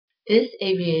This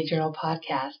ABA Journal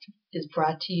podcast is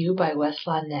brought to you by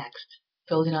Westlaw Next,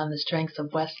 building on the strengths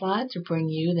of Westlaw to bring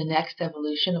you the next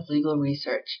evolution of legal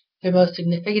research. Their most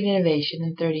significant innovation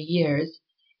in 30 years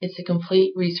is the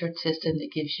complete research system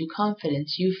that gives you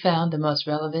confidence you found the most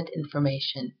relevant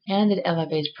information, and it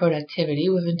elevates productivity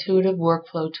with intuitive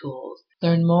workflow tools.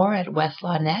 Learn more at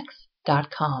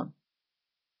westlawnext.com.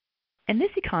 In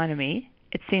this economy,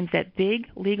 it seems that big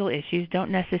legal issues don't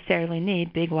necessarily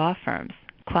need big law firms.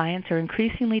 Clients are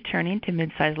increasingly turning to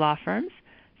mid-sized law firms,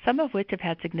 some of which have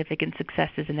had significant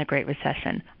successes in the Great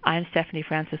Recession. I'm Stephanie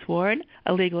Francis Ward,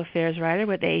 a legal affairs writer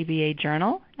with the ABA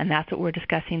Journal, and that's what we're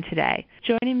discussing today.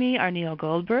 Joining me are Neil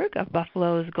Goldberg of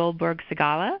Buffalo's Goldberg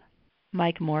Segalla,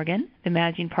 Mike Morgan, the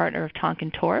managing partner of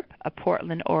Tonkin Torp, a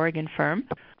Portland, Oregon firm,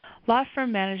 law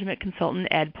firm management consultant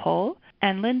Ed Pohl,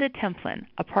 and Linda Templin,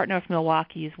 a partner of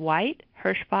Milwaukee's White,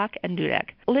 Hirschbach, and Dudek.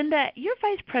 Linda, you're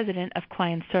Vice President of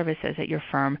Client Services at your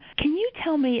firm. Can you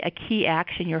tell me a key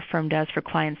action your firm does for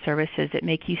client services that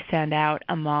make you stand out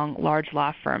among large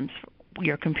law firms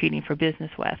you're competing for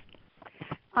business with?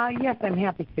 Yes, I'm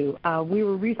happy to. We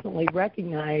were recently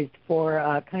recognized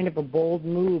for kind of a bold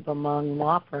move among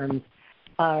law firms.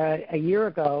 A year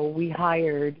ago, we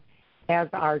hired as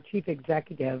our chief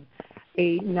executive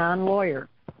a non-lawyer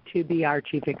to be our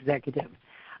chief executive.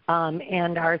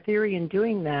 And our theory in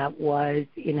doing that was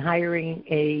in hiring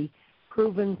a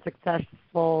proven,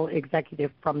 successful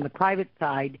executive from the private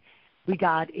side, we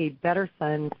got a better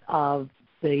sense of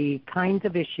the kinds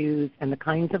of issues and the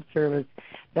kinds of service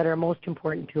that are most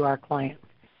important to our clients.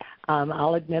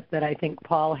 I'll admit that I think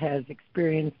Paul has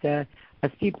experienced a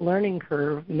steep learning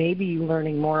curve, maybe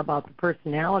learning more about the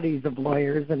personalities of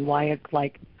lawyers and why it's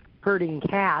like herding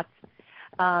cats.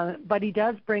 But he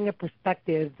does bring a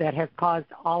perspective that has caused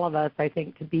all of us, I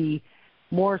think, to be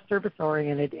more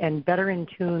service-oriented and better in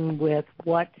tune with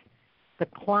what the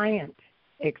client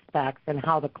expects and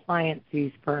how the client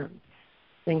sees firms.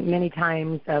 I think many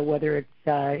times, whether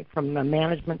it's from a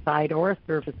management side or a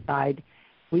service side,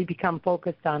 we become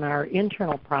focused on our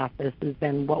internal processes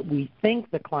and what we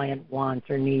think the client wants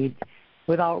or needs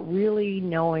without really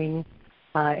knowing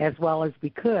as well as we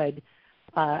could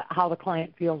how the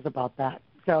client feels about that.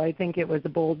 So I think it was a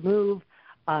bold move.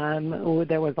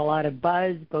 There was a lot of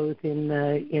buzz both in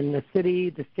the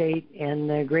city, the state, and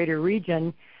the greater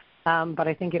region, but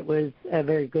I think it was a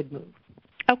very good move.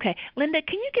 Okay. Linda,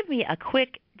 can you give me a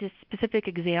quick, just specific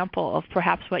example of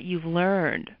perhaps what you've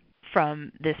learned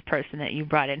from this person that you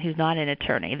brought in who's not an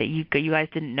attorney that you guys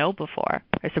didn't know before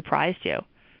or surprised you?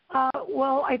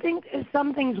 Well, I think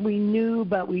some things we knew,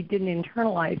 but we didn't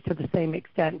internalize to the same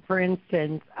extent. For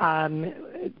instance,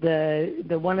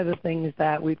 the one of the things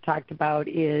that we've talked about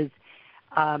is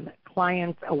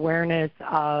clients' awareness.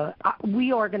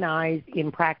 We organize in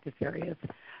practice areas.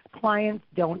 Clients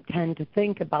don't tend to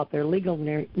think about their legal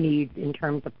needs in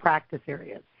terms of practice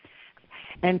areas.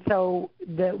 And so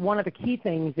one of the key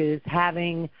things is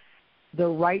having the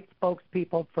right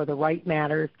spokespeople for the right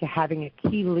matters, to having a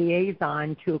key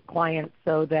liaison to a client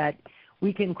so that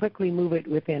we can quickly move it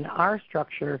within our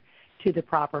structure to the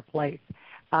proper place.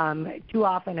 Too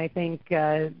often, I think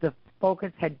the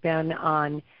focus had been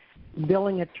on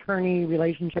billing attorney,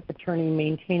 relationship attorney,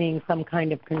 maintaining some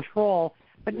kind of control,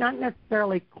 but not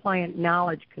necessarily client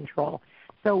knowledge control.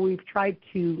 So we've tried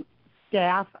to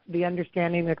staff the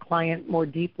understanding of the client more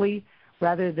deeply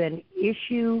rather than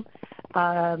issue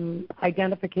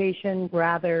identification,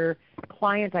 rather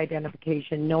client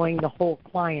identification, knowing the whole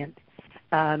client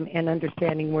and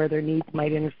understanding where their needs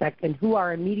might intersect and who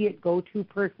our immediate go-to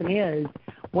person is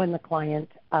when the client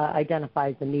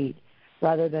identifies a need,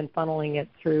 rather than funneling it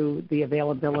through the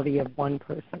availability of one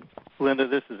person. Linda,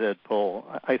 this is Ed Pohl.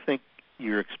 I think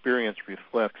your experience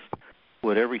reflects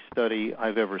what every study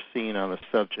I've ever seen on the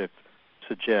subject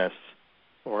suggests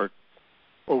or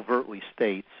overtly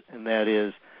states, and that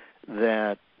is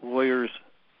that lawyers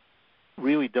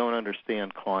really don't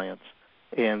understand clients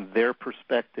and their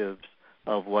perspectives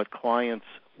of what clients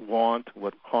want,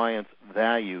 what clients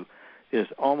value, is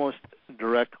almost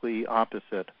directly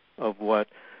opposite of what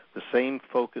the same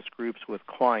focus groups with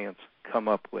clients come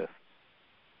up with.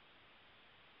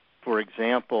 For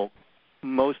example,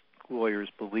 most lawyers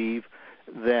believe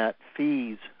that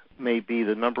fees may be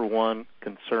the number one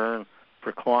concern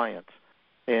for clients.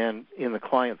 And in the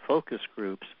client focus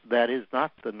groups, that is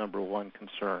not the number one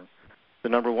concern. The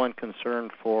number one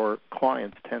concern for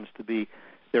clients tends to be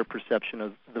their perception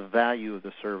of the value of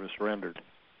the service rendered.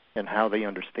 and how they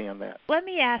understand that. Let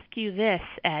me ask you this,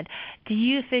 Ed. Do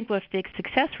you think with the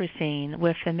success we're seeing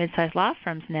with the mid-sized law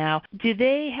firms now, do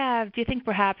you think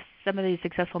perhaps some of these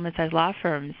successful mid-sized law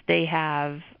firms, they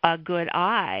have a good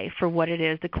eye for what it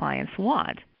is the clients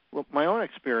want? Well, my own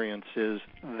experience is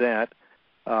that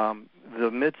the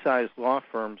mid-sized law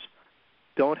firms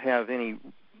don't have any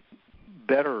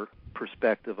better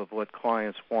perspective of what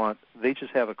clients want. They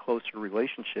just have a closer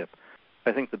relationship.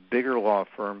 I think the bigger law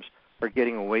firms are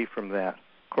getting away from that.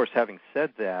 Of course, having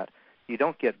said that, you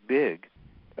don't get big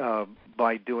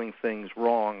by doing things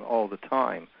wrong all the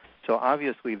time. So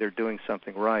obviously they're doing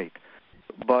something right.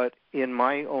 But in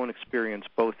my own experience,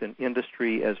 both in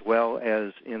industry as well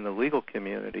as in the legal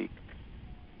community,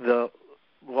 the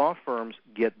law firms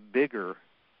get bigger,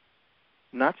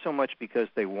 not so much because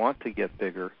they want to get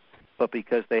bigger, but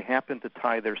because they happen to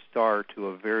tie their star to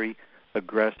a very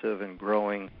aggressive and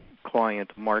growing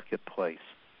client marketplace.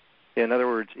 In other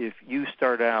words, if you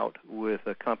start out with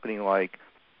a company like,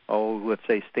 let's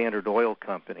say Standard Oil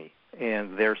Company,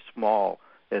 and they're small,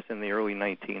 as in the early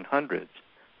 1900s,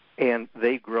 and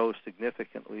they grow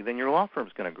significantly, then your law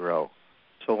firm's going to grow,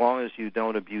 so long as you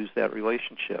don't abuse that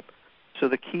relationship. So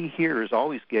the key here is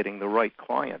always getting the right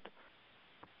client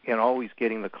and always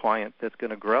getting the client that's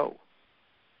going to grow.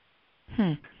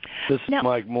 This is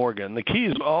Mike Morgan. The key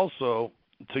is also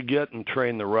to get and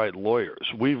train the right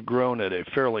lawyers. We've grown at a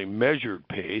fairly measured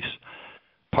pace,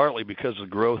 partly because the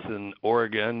growth in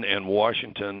Oregon and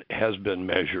Washington has been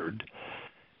measured.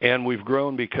 And we've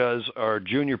grown because our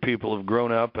junior people have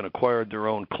grown up and acquired their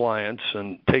own clients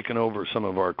and taken over some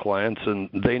of our clients, and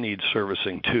they need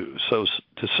servicing too. So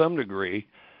to some degree,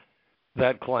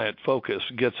 that client focus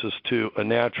gets us to a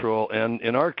natural and,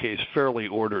 in our case, fairly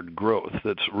ordered growth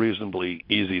that's reasonably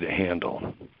easy to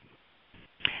handle.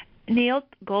 Neil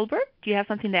Goldberg, do you have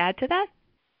something to add to that?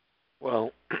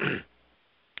 Well,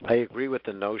 I agree with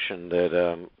the notion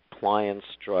that clients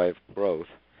drive growth,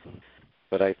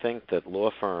 but I think that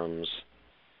law firms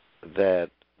that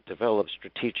develop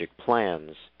strategic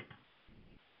plans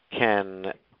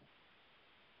can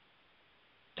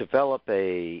develop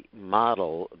a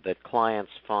model that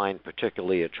clients find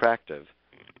particularly attractive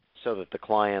so that the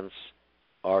clients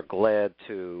are glad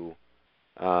to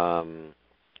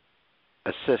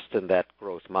assist in that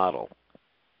growth model.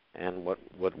 And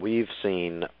what we've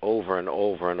seen over and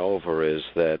over and over is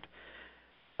that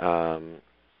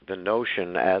the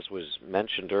notion, as was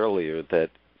mentioned earlier,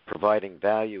 that providing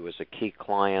value is a key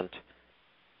client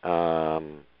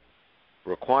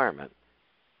requirement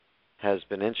has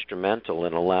been instrumental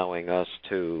in allowing us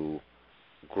to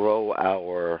grow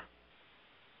our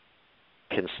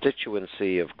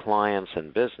constituency of clients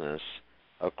and business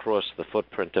across the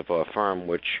footprint of our firm,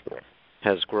 which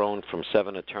has grown from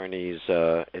 7 attorneys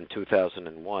in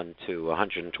 2001 to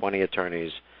 120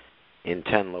 attorneys in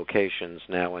 10 locations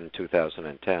now in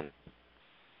 2010.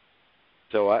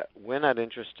 So we're not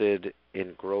interested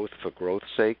in growth for growth's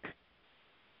sake.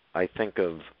 I think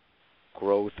of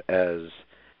growth as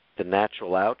the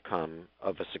natural outcome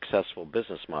of a successful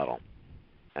business model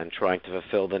and trying to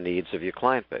fulfill the needs of your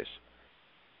client base.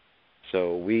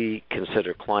 So we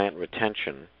consider client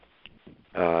retention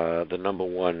the number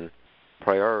one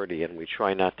priority, and we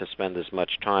try not to spend as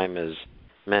much time as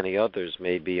many others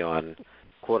may be on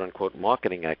quote-unquote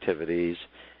marketing activities,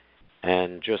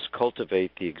 and just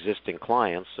cultivate the existing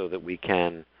clients so that we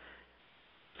can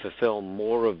fulfill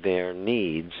more of their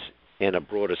needs in a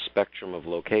broader spectrum of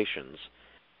locations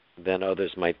than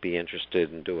others might be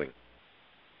interested in doing.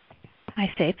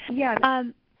 Hi, Steve. Yeah.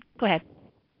 Go ahead.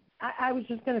 I was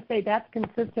just going to say that's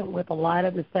consistent with a lot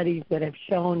of the studies that have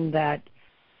shown that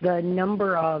the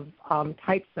number of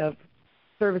types of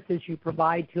services you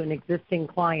provide to an existing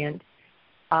client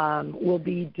will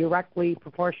be directly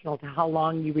proportional to how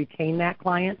long you retain that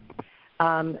client.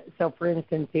 So, for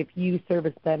instance, if you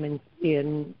service them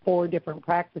in 4 different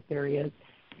practice areas,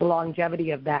 the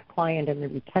longevity of that client and the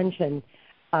retention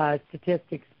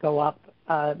statistics go up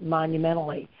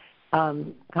monumentally.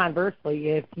 Conversely,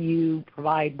 if you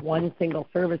provide one single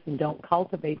service and don't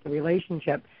cultivate the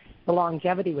relationship, the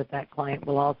longevity with that client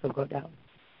will also go down.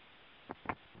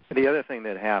 The other thing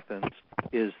that happens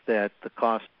is that the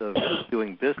cost of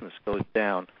doing business goes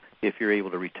down if you're able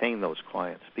to retain those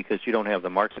clients because you don't have the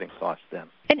marketing costs then.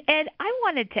 And Ed, I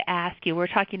wanted to ask you, we're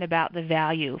talking about the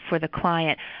value for the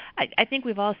client. I think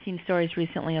we've all seen stories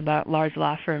recently about large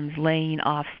law firms laying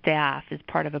off staff as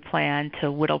part of a plan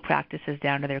to whittle practices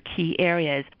down to their key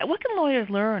areas. What can lawyers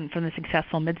learn from the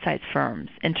successful mid-sized firms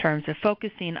in terms of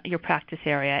focusing your practice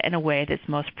area in a way that's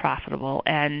most profitable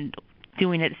and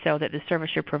doing it so that the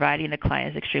service you're providing the client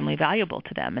is extremely valuable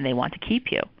to them and they want to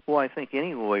keep you? Well, I think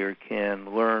any lawyer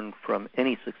can learn from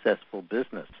any successful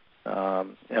business.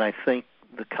 And I think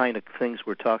the kind of things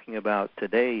we're talking about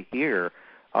today here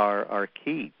are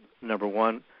key. Number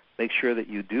one, make sure that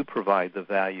you do provide the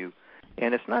value.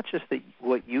 And it's not just that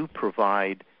what you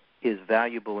provide is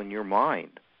valuable in your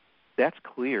mind. That's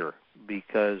clear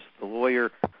because the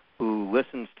lawyer who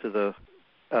listens to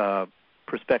the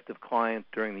prospective client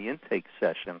during the intake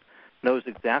session knows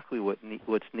exactly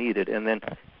what's needed, and then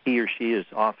he or she is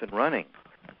off and running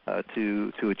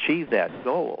to achieve that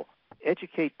goal.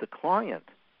 Educate the client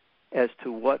as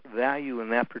to what value in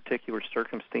that particular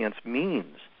circumstance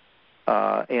means,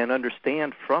 and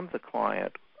understand from the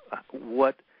client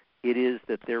what it is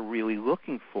that they're really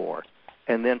looking for,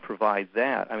 and then provide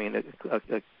that. I mean,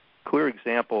 a clear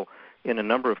example in a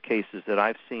number of cases that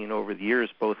I've seen over the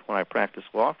years, both when I practiced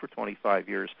law for 25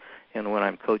 years and when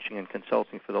I'm coaching and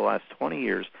consulting for the last 20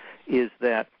 years, is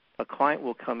that a client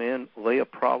will come in, lay a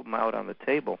problem out on the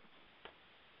table,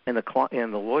 and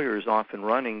the lawyer is off and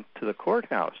running to the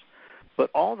courthouse.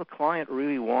 But all the client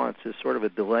really wants is sort of a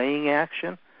delaying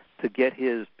action to get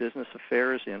his business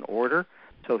affairs in order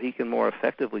so he can more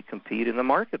effectively compete in the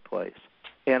marketplace.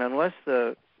 And unless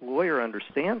the lawyer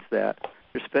understands that,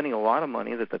 they're spending a lot of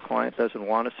money that the client doesn't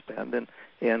want to spend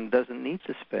and doesn't need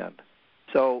to spend.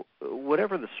 So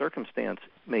whatever the circumstance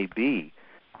may be,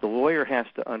 the lawyer has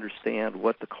to understand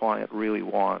what the client really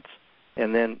wants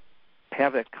and then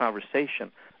have that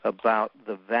conversation about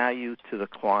the value to the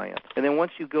client. And then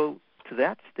once you go to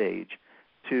that stage,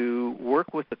 to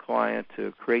work with the client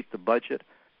to create the budget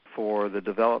for the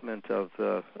development of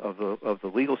the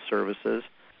legal services,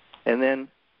 and then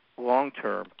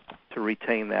long-term to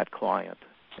retain that client,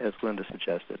 as Linda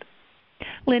suggested.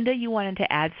 Linda, you wanted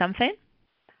to add something?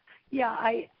 Yeah,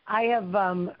 I have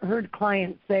heard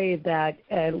clients say that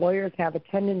lawyers have a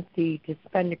tendency to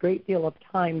spend a great deal of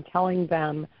time telling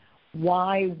them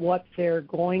why what they're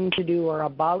going to do or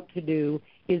about to do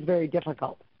is very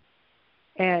difficult,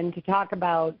 and to talk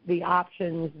about the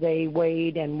options they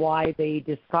weighed and why they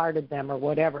discarded them or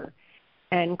whatever.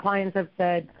 And clients have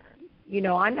said,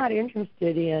 I'm not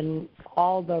interested in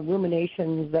all the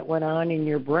ruminations that went on in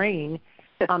your brain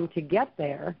to get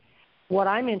there. What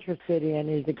I'm interested in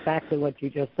is exactly what you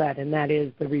just said, and that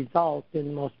is the result in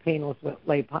the most painless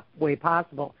way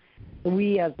possible.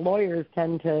 We as lawyers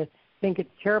tend to think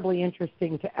it's terribly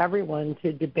interesting to everyone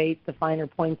to debate the finer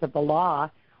points of the law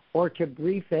or to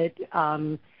brief it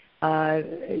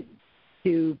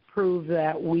to prove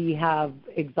that we have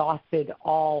exhausted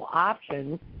all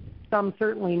options. Some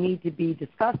certainly need to be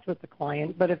discussed with the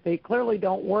client, but if they clearly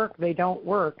don't work, they don't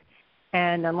work.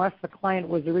 And unless the client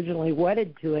was originally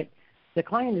wedded to it, the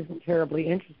client isn't terribly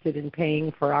interested in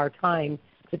paying for our time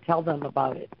to tell them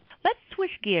about it. Let's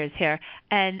switch gears here,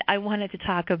 and I wanted to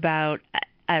talk about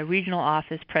a regional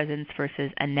office presence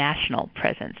versus a national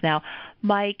presence. Now,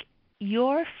 Mike,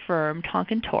 your firm,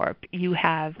 Tonkin Torp, you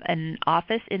have an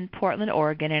office in Portland,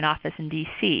 Oregon, and an office in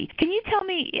D.C. Can you tell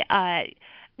me,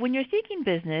 when you're seeking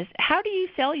business, how do you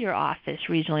sell your office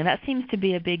regionally? That seems to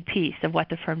be a big piece of what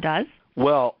the firm does.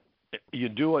 Well, you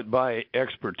do it by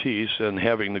expertise and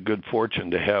having the good fortune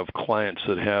to have clients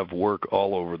that have work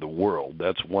all over the world.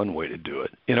 That's one way to do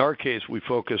it. In our case, we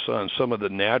focus on some of the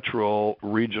natural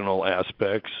regional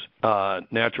aspects,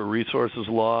 natural resources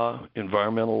law,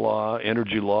 environmental law,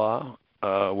 energy law.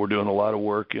 We're doing a lot of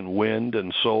work in wind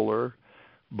and solar,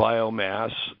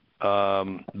 biomass.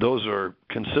 Those are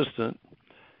consistent.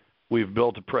 We've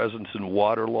built a presence in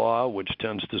water law, which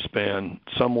tends to span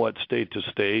somewhat state to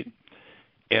state.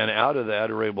 And out of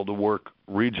that are able to work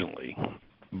regionally.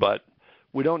 But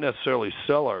we don't necessarily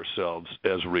sell ourselves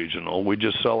as regional. We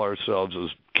just sell ourselves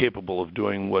as capable of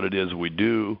doing what it is we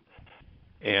do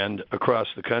and across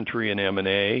the country in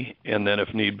M&A. And then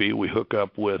if need be, we hook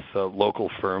up with local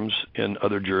firms in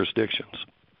other jurisdictions.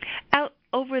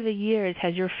 Over the years,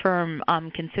 has your firm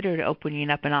considered opening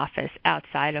up an office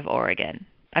outside of Oregon?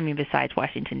 I mean, besides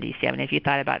Washington, D.C. I mean, have you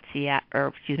thought about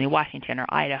Washington or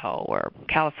Idaho or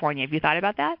California? Have you thought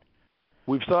about that?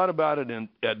 We've thought about it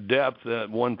at depth. At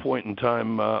one point in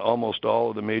time, almost all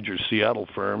of the major Seattle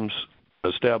firms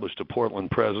established a Portland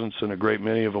presence, and a great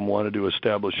many of them wanted to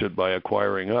establish it by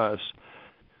acquiring us.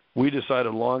 We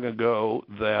decided long ago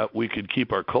that we could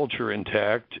keep our culture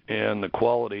intact and the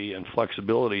quality and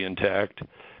flexibility intact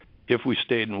if we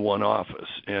stayed in one office,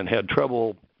 and had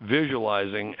trouble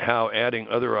visualizing how adding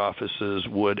other offices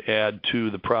would add to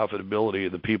the profitability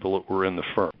of the people that were in the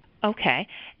firm. Okay.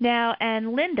 Now,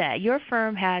 and Linda, your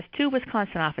firm has 2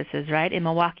 Wisconsin offices, right, in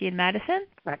Milwaukee and Madison?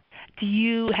 Correct. Do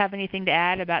you have anything to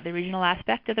add about the regional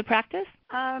aspect of the practice?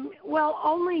 Well,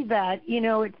 only that,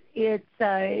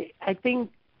 I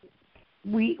think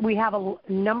we have a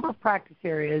number of practice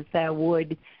areas that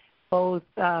would both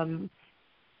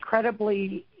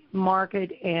credibly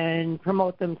market and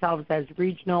promote themselves as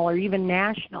regional or even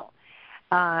national,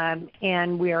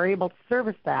 and we are able to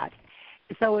service that.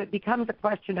 So it becomes a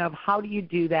question of how do you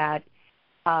do that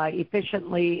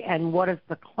efficiently, and what does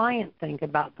the client think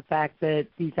about the fact that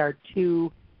these are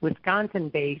two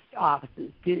Wisconsin-based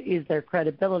offices? Is there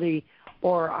credibility,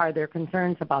 or are there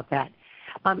concerns about that?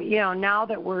 Now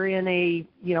that we're in a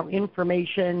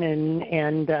information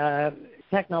and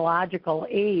technological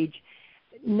age,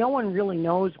 no one really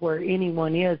knows where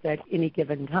anyone is at any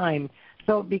given time.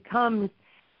 So it becomes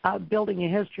building a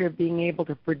history of being able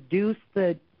to produce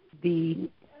the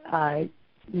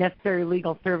necessary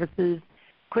legal services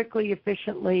quickly,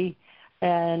 efficiently,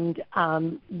 and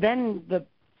then the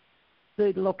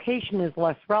location is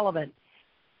less relevant.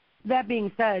 That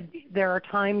being said, there are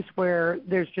times where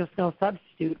there's just no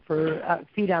substitute for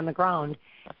feet on the ground.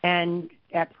 And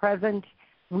at present,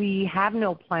 we have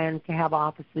no plans to have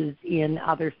offices in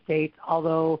other states,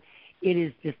 although it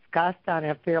is discussed on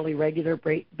a fairly regular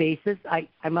basis. I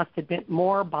must admit,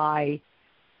 more by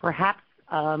perhaps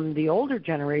the older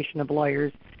generation of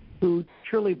lawyers who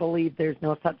truly believe there's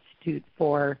no substitute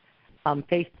for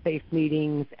face-to-face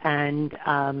meetings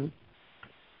and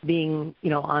being,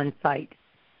 on site.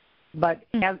 But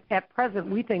at present,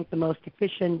 we think the most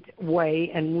efficient way,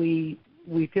 and we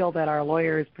feel that our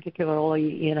lawyers,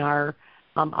 particularly in our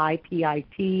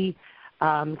IPIT,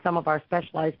 some of our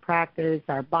specialized practice,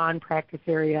 our bond practice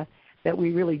area, that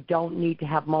we really don't need to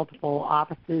have multiple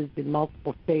offices in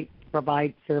multiple states to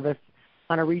provide service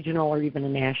on a regional or even a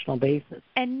national basis.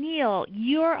 And Neil,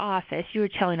 your office, you were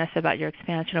telling us about your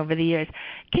expansion over the years.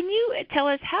 Can you tell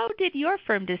us, how did your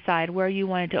firm decide where you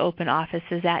wanted to open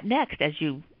offices at next as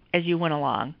you went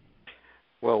along?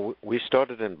 Well, we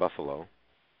started in Buffalo,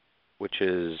 which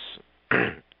is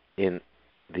in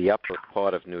the upper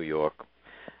part of New York.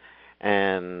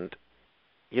 And,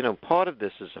 part of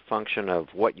this is a function of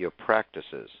what your practice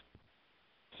is.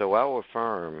 So our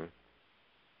firm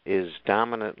is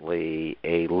dominantly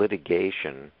a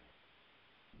litigation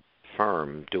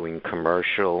firm doing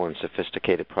commercial and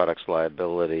sophisticated products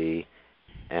liability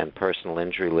and personal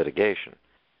injury litigation.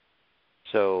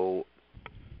 So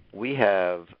we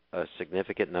have a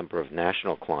significant number of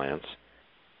national clients,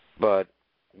 but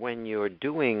when you're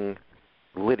doing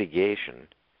litigation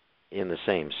in the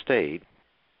same state,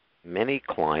 many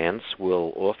clients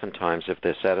will oftentimes, if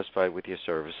they're satisfied with your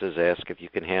services, ask if you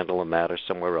can handle a matter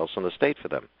somewhere else in the state for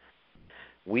them.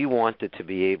 We wanted to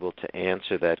be able to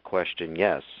answer that question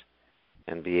yes,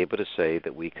 and be able to say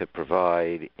that we could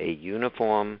provide a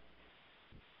uniform,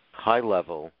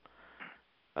 high-level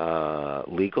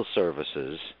legal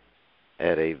services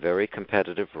at a very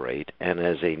competitive rate, and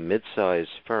as a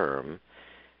mid-sized firm,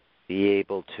 be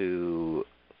able to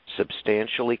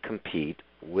substantially compete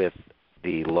with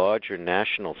the larger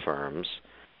national firms,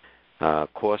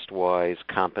 cost-wise,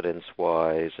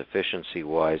 competence-wise,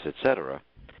 efficiency-wise, etc.,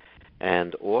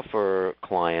 and offer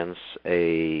clients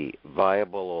a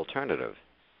viable alternative.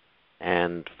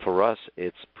 And for us,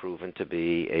 it's proven to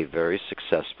be a very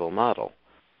successful model,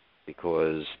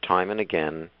 because time and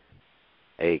again,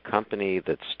 a company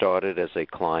that started as a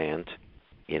client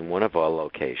in one of our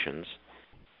locations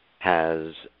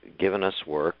has given us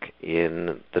work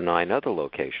in the 9 other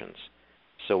locations.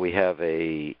 So we have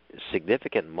a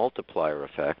significant multiplier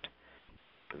effect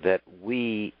that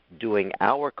we, doing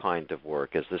our kind of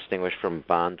work, as distinguished from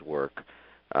bond work,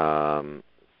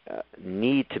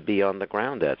 need to be on the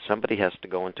ground at. Somebody has to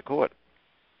go into court.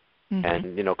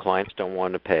 Mm-hmm. And, clients don't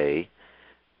want to pay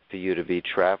for you to be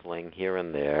traveling here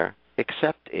and there,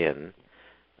 except in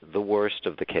the worst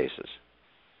of the cases.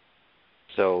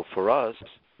 So for us,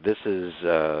 this is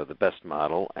the best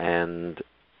model, and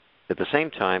at the same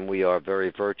time, we are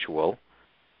very virtual,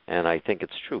 and I think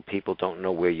it's true. People don't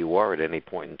know where you are at any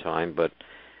point in time, but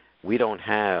we don't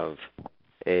have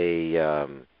a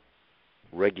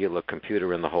regular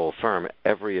computer in the whole firm.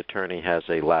 Every attorney has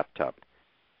a laptop.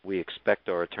 We expect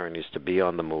our attorneys to be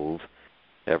on the move.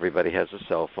 Everybody has a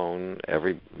cell phone.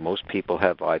 Most people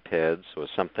have iPads or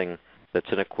something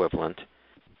that's an equivalent.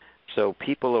 So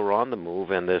people are on the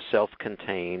move, and they're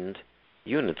self-contained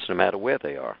units no matter where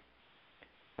they are.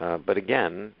 But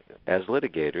again, as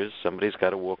litigators, somebody's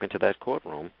got to walk into that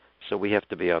courtroom, so we have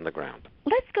to be on the ground.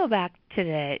 Let's go back to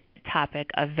the topic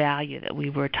of value that we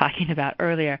were talking about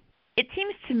earlier. It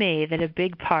seems to me that a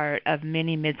big part of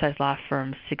many mid-sized law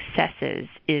firms' successes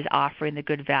is offering the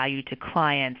good value to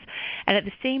clients, and at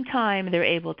the same time they're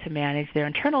able to manage their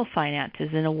internal finances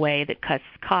in a way that cuts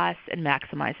costs and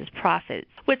maximizes profits,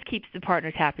 which keeps the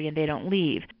partners happy and they don't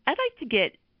leave. I'd like to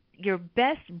get your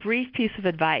best brief piece of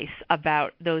advice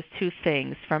about those two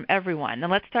things from everyone.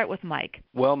 And let's start with Mike.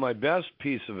 Well, my best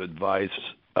piece of advice,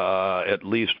 at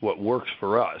least what works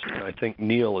for us, and I think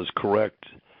Neil is correct,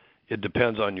 it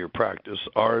depends on your practice.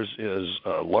 Ours is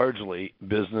largely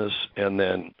business and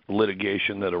then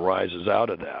litigation that arises out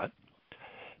of that.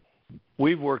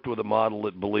 We've worked with a model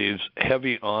that believes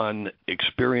heavy on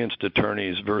experienced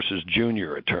attorneys versus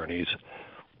junior attorneys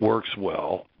works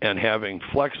well, and having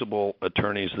flexible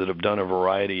attorneys that have done a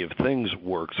variety of things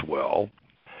works well,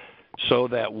 so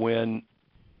that when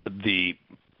the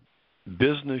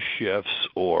business shifts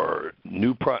or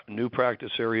new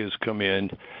practice areas come in,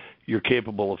 you're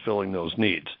capable of filling those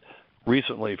needs.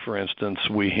 Recently, for instance,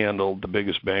 we handled the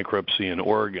biggest bankruptcy in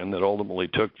Oregon that ultimately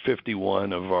took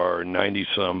 51 of our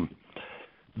 90-some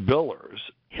billers.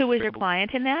 Who was your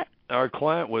client in that? Our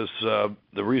client was the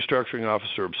restructuring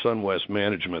officer of SunWest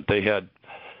Management. They had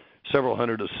several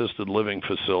hundred assisted living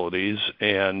facilities,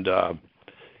 and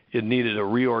it needed a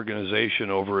reorganization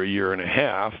over a year and a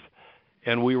half,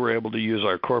 and we were able to use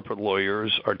our corporate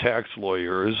lawyers, our tax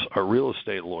lawyers, our real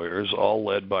estate lawyers, all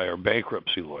led by our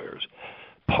bankruptcy lawyers.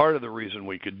 Part of the reason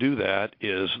we could do that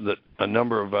is that a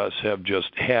number of us have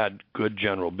just had good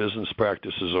general business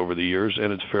practices over the years,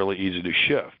 and it's fairly easy to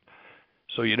shift.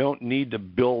 So you don't need to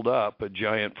build up a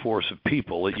giant force of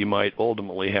people that you might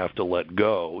ultimately have to let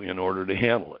go in order to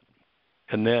handle it.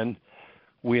 And then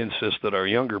we insist that our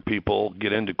younger people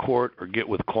get into court or get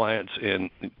with clients and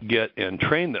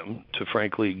train them to,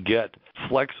 frankly, get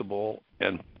flexible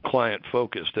and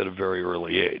client-focused at a very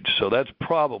early age. So that's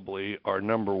probably our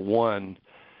number one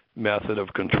method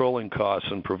of controlling costs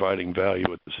and providing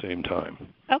value at the same time.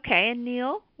 Okay, and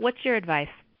Neil, what's your advice?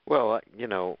 Well,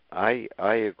 I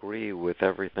agree with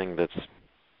everything that's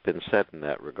been said in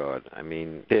that regard. I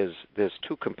mean, there's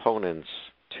two components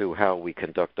to how we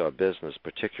conduct our business,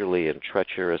 particularly in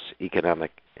treacherous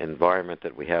economic environment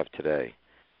that we have today.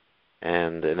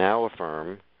 And in our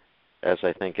firm, as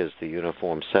I think is the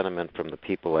uniform sentiment from the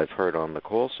people I've heard on the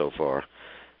call so far,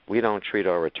 we don't treat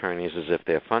our attorneys as if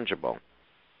they're fungible.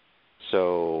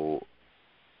 So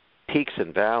peaks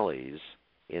and valleys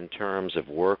in terms of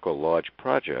work or large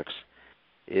projects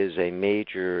is a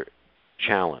major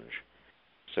challenge.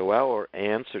 So our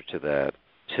answer to that,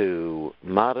 to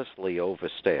modestly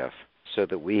overstaff so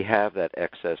that we have that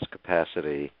excess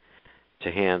capacity to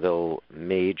handle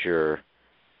major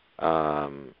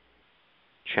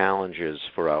challenges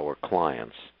for our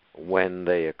clients when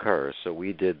they occur. So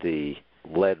we did the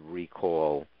lead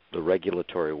recall, the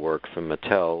regulatory work for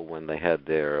Mattel when they had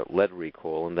their lead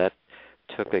recall, and that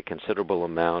took a considerable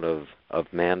amount of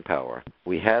manpower.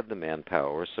 We had the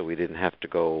manpower, so we didn't have to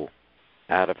go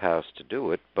out of house to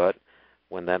do it, but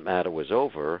when that matter was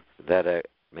over, that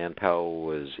manpower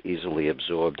was easily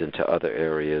absorbed into other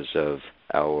areas of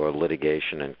our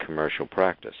litigation and commercial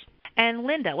practice. And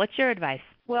Linda, what's your advice?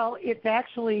 Well, it's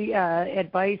actually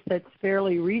advice that's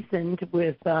fairly recent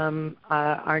with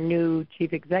our new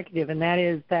chief executive, and that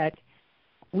is that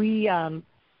we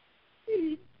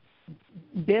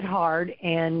bid hard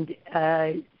and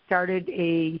started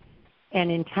an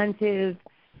intensive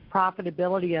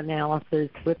profitability analysis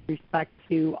with respect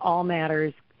to all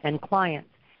matters and clients.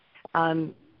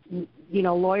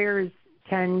 Lawyers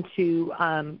tend to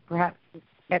perhaps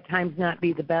at times not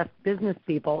be the best business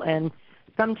people, and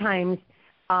sometimes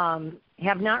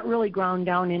have not really ground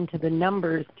down into the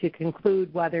numbers to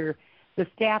conclude whether the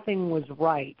staffing was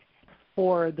right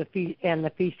or the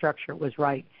fee structure was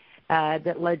right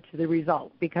that led to the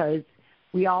result, because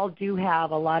we all do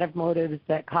have a lot of motives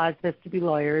that caused us to be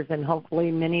lawyers, and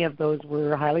hopefully many of those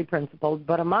were highly principled,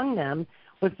 but among them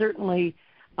was certainly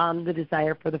the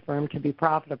desire for the firm to be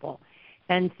profitable.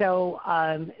 And so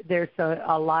there's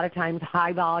a lot of times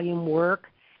high volume work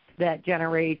that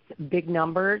generates big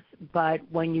numbers, but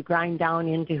when you grind down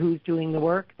into who's doing the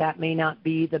work, that may not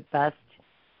be the best,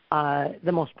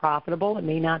 the most profitable. It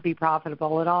may not be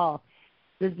profitable at all.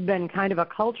 This has been kind of a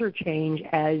culture change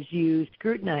as you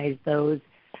scrutinize those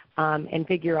and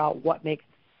figure out what makes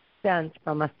sense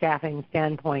from a staffing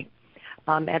standpoint.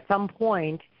 At some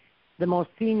point, the most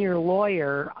senior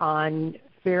lawyer on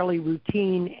fairly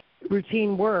routine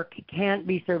work can't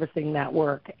be servicing that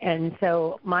work. And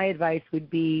so my advice would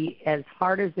be, as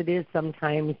hard as it is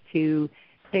sometimes to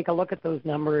take a look at those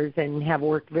numbers and have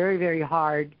worked very, very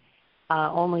hard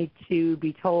only to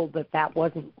be told that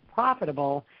wasn't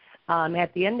profitable,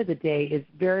 at the end of the day is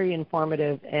very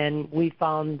informative, and we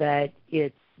found that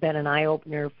it's been an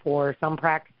eye-opener for some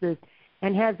practices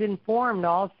and has informed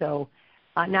also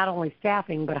not only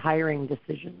staffing but hiring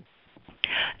decisions.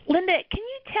 Linda, can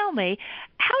you tell me,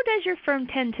 how does your firm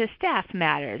tend to staff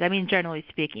matters? I mean, generally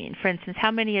speaking. For instance,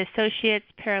 how many associates,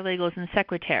 paralegals, and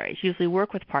secretaries usually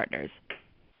work with partners?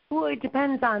 Well, it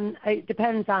depends on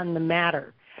the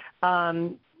matter.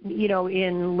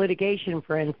 In litigation,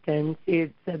 for instance,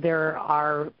 there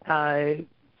are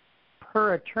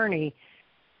per attorney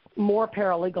more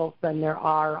paralegals than there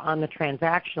are on the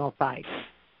transactional side.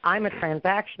 I'm a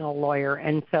transactional lawyer,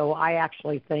 and so I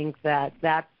actually think that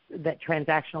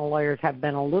transactional lawyers have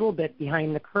been a little bit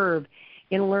behind the curve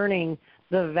in learning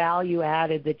the value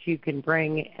added that you can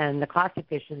bring and the cost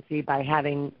efficiency by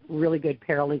having really good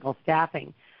paralegal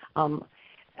staffing. On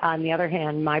the other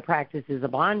hand, my practice is a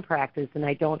bond practice, and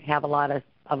I don't have a lot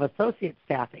of associate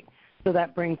staffing, so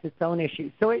that brings its own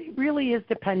issues. So it really is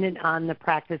dependent on the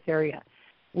practice area.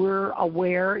 We're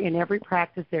aware in every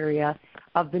practice area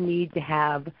of the need to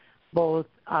have both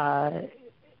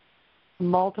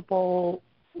multiple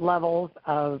levels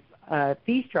of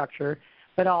fee structure,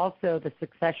 but also the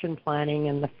succession planning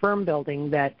and the firm building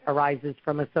that arises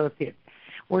from associates.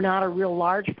 We're not a real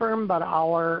large firm, but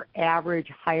our average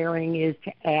hiring is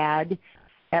to add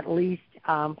at least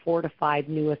 4 to 5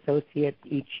 new associates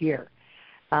each year.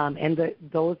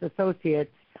 Those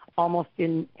associates almost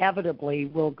inevitably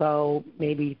will go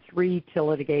maybe 3 to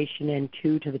litigation and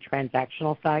 2 to the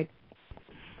transactional side.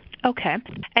 Okay.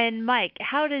 And Mike,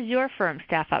 how does your firm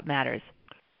staff up matters?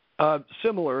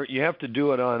 Similar. You have to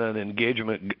do it on an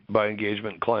engagement by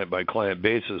engagement, client by client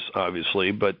basis,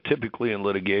 obviously, but typically in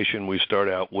litigation we start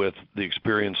out with the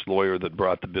experienced lawyer that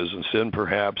brought the business in,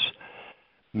 perhaps,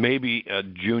 maybe a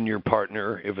junior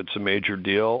partner if it's a major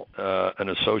deal, an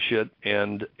associate,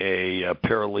 and a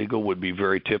paralegal would be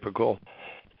very typical.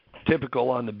 Typical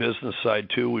on the business side,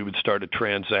 too, we would start a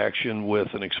transaction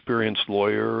with an experienced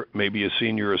lawyer, maybe a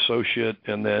senior associate,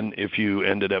 and then if you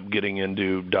ended up getting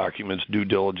into documents, due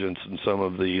diligence, and some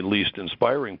of the least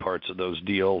inspiring parts of those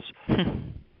deals,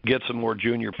 get some more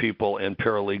junior people and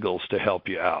paralegals to help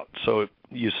you out. So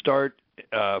you start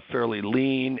fairly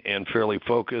lean and fairly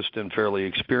focused and fairly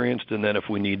experienced, and then if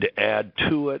we need to add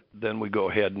to it, then we go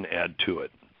ahead and add to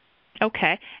it.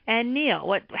 Okay. And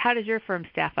Neil, how does your firm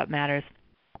staff up matters?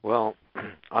 Well,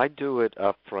 I do it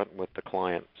up front with the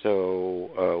client.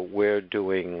 So we're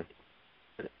doing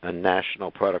a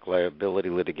national product liability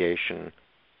litigation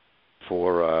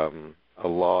for a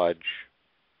large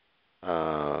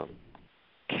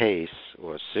case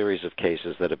or a series of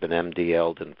cases that have been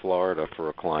MDL'd in Florida for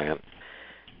a client.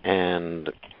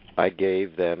 And I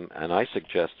gave them, and I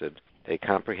suggested, a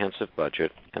comprehensive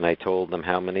budget, and I told them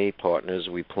how many partners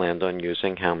we planned on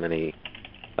using, how many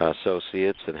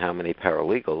associates, and how many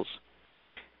paralegals,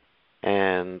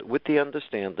 and with the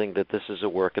understanding that this is a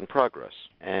work in progress.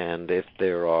 And if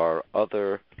there are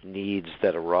other needs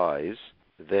that arise,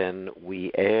 then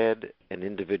we add an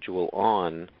individual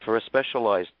on for a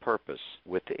specialized purpose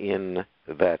within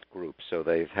that group. So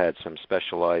they've had some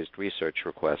specialized research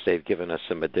requests. They've given us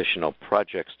some additional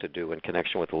projects to do in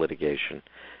connection with the litigation.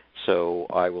 So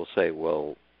I will say,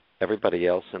 well, everybody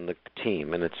else in the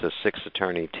team, and it's a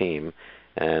 6-attorney team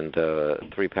and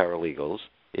 3 paralegals,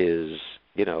 is,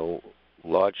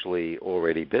 largely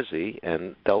already busy,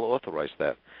 and they'll authorize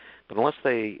that. But unless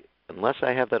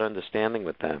I have that understanding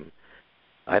with them,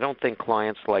 I don't think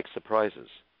clients like surprises,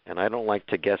 and I don't like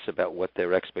to guess about what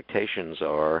their expectations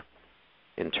are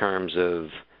in terms of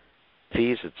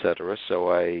fees, etc.,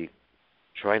 so I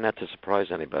try not to surprise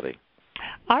anybody.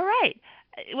 All right.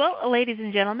 Well, ladies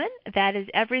and gentlemen, that is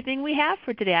everything we have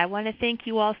for today. I want to thank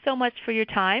you all so much for your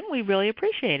time. We really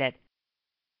appreciate it.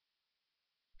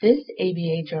 This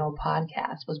ABA Journal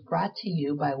podcast was brought to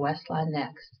you by Westlaw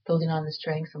Next, building on the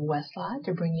strengths of Westlaw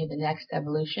to bring you the next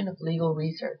evolution of legal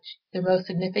research. Their most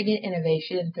significant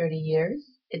innovation in 30 years,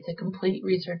 it's a complete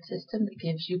research system that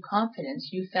gives you confidence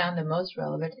you found the most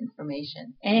relevant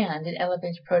information, and it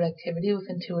elevates productivity with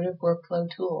intuitive workflow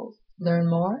tools. Learn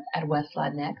more at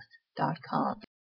westlawnext.com.